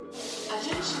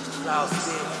all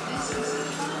spit.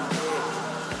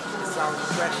 It's all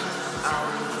pressure. I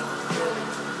don't even feel it.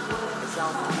 It's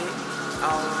all forget. I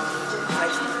don't even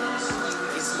taste it.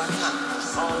 It's my time.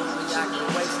 Only when I can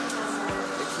waste it.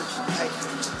 It's what you pay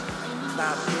for.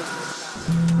 Not business.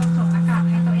 จงสวมหน้ากาก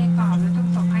ให้ตัวเองก่อนและจง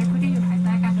สวมให้ผู้ที่อยู่ภายใ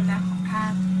ต้การดูแลของท่า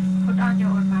น Put on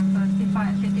your own mask first before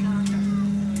sitting on the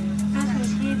เสื้อชู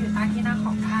ชีพอยู่ใต้ที่นั่งข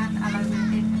องท่าน Allow your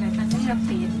seat present in your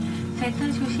seat ใช้เสื้อ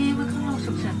ชูชีพเมื่อขึ้นลง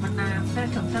ฉุกเฉินบนน้ำโดย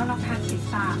สวมเสื้อรองเท้าศีร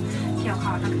ษะเกี่ยวเข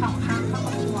าทั้งสองข้างเข้า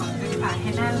กับห่วงดึงสายให้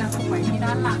แน่นแล้วผูกไว้ที่ด้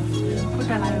านหลัง Put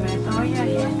the light vest over your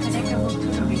head connect your book to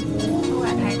the ring ผู้แหว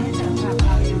นไทยได้เสริมกับ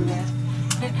Allow your vest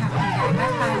เดินทางขยายด้า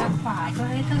นซ้ายและขวาเพื่อ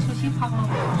ให้เสื้อชูชีพพองลง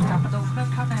กับประตูเครื่อง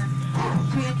เท่านั้น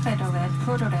To inflate the vest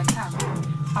ผู้ดูแลค่ะ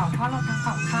เป่าท่อลมทั้งส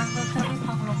องข้างเมื่อเครื่องที่พ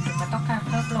องลงหรือมันต้องการเ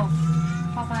พิ่มลม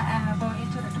Formal air blow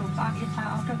into the tubes on each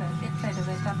side of the vest inflate the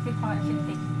vest just before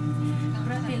exiting เค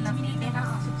รื่องบินลำนี้มีทาง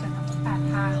ออกฉุกเฉินทั้งหมด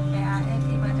8ทาง ARS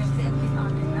emergency exit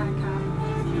on 1 ทางครับ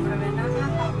อยู่บริเวณด้านหน้า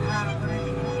2ทางบริเวณ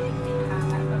ที่มี4ทาง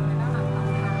และบริเวณด้านหลัง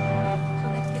2ทาง To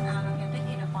exit are located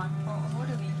in the front four over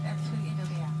the wings and 2 in the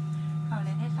rear ขอเ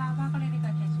รียนให้ทราบว่ากรณีเกิ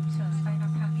ดเหตุฉุกเฉินไฟน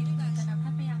ำทางที่1จะนำท่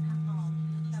านไปยังทางออก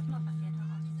และโปรดสังเกตทาง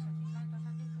ออกฉุกเฉินที่ใกล้ตัวท่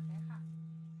านที่สุดด้วยค่ะ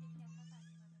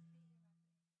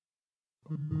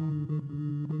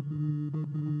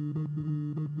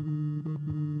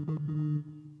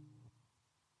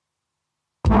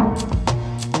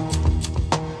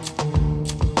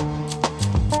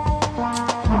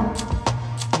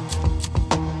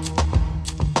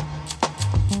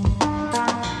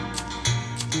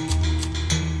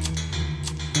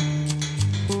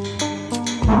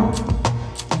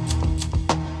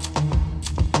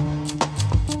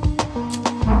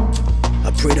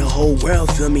Pray the whole world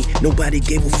feel me. Nobody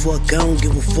gave a fuck. I don't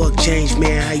give a fuck. Change,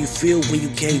 man. How you feel when you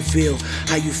can't feel?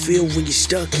 How you feel when you're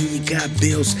stuck and you got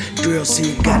bills, drills, and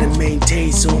you gotta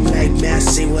maintain? So I'm like, man, I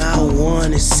say what I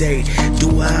wanna say, do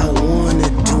what I wanna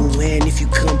do. And if you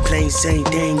complain, same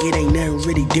thing, it ain't nothing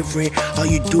really different. All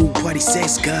you do, party,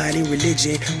 sex, God, and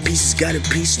religion. Peace got a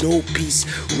peace, no peace.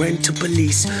 Run to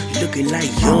police, looking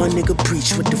like young nigga preach.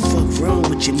 What the fuck wrong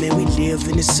with you, man? We live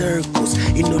in the circles.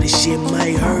 You know this shit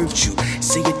might hurt you.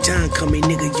 Say your time coming,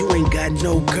 nigga, you ain't got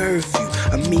no curfew.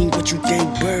 I mean, what you think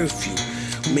birth you?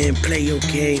 Man, play your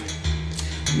game.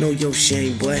 Know your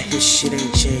shame, boy. This shit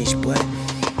ain't changed, boy.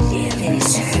 Live in a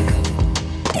circle,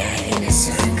 die in a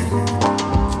circle.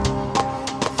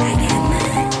 I got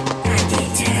mine, I did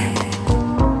time.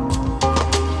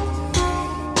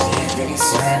 Live in a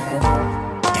circle,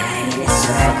 die in a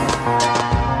circle.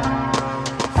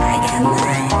 I got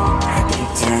mine, I did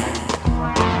time.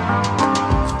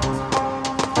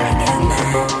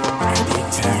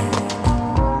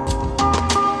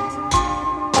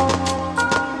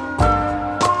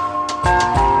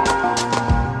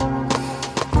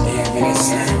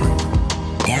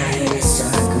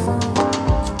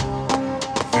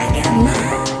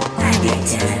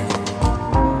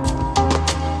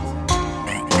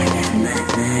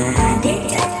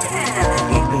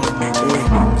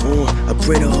 I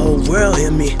pray the whole world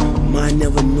hear me. Mine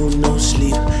never knew no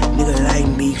sleep. Nigga like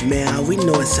me, man, all we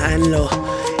know is high and low.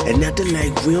 And nothing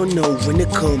like we don't know when to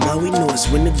come. All we know is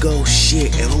when to go.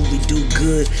 Shit, and hope we do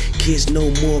good. Kids know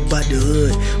more about the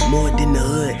hood, more than the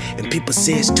hood. And people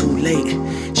say it's too late.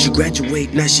 She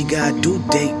graduate, now she got a due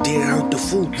date. Then heard the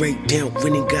food rate down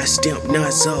when it got stamped. Now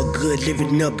it's all good,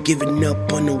 living up, giving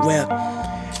up on the web.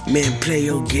 Man, play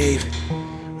your game,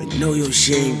 but know your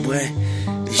shame, boy.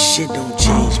 This shit don't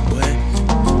change, boy.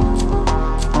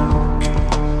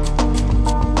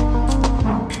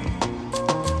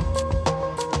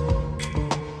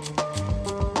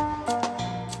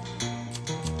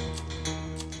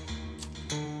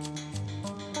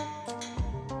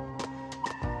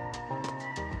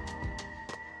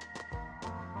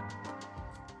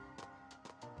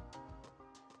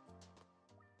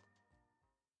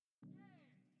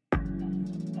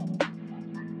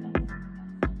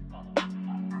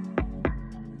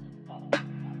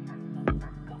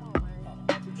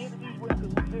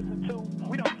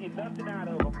 We don't get nothing out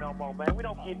of them no more, man. We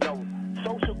don't get no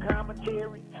social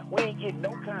commentary. We ain't get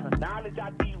no kind of knowledge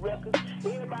out these records.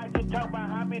 Everybody just talk about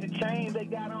how many chains they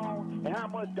got on and how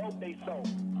much dope they sold.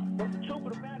 But the truth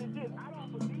of the matter is this, I don't